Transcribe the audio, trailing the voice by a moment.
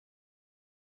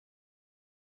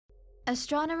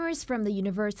Astronomers from the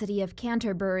University of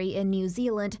Canterbury in New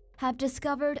Zealand have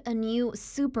discovered a new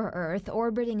super-Earth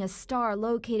orbiting a star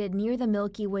located near the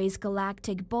Milky Way's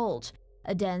galactic bulge,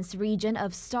 a dense region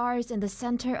of stars in the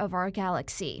center of our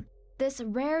galaxy. This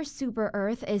rare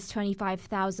super-Earth is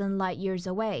 25,000 light-years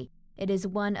away. It is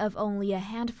one of only a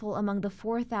handful among the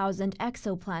 4,000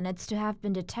 exoplanets to have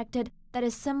been detected that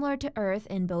is similar to Earth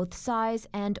in both size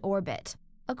and orbit.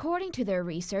 According to their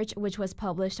research, which was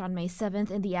published on May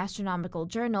 7th in the Astronomical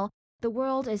Journal, the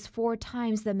world is 4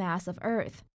 times the mass of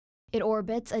Earth. It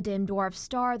orbits a dim dwarf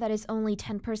star that is only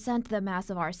 10% the mass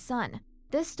of our Sun.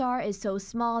 This star is so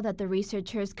small that the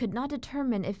researchers could not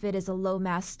determine if it is a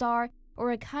low-mass star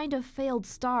or a kind of failed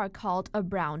star called a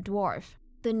brown dwarf.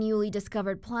 The newly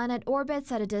discovered planet orbits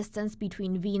at a distance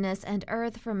between Venus and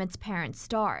Earth from its parent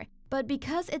star. But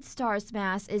because its star's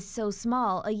mass is so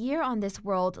small, a year on this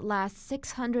world lasts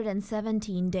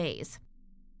 617 days.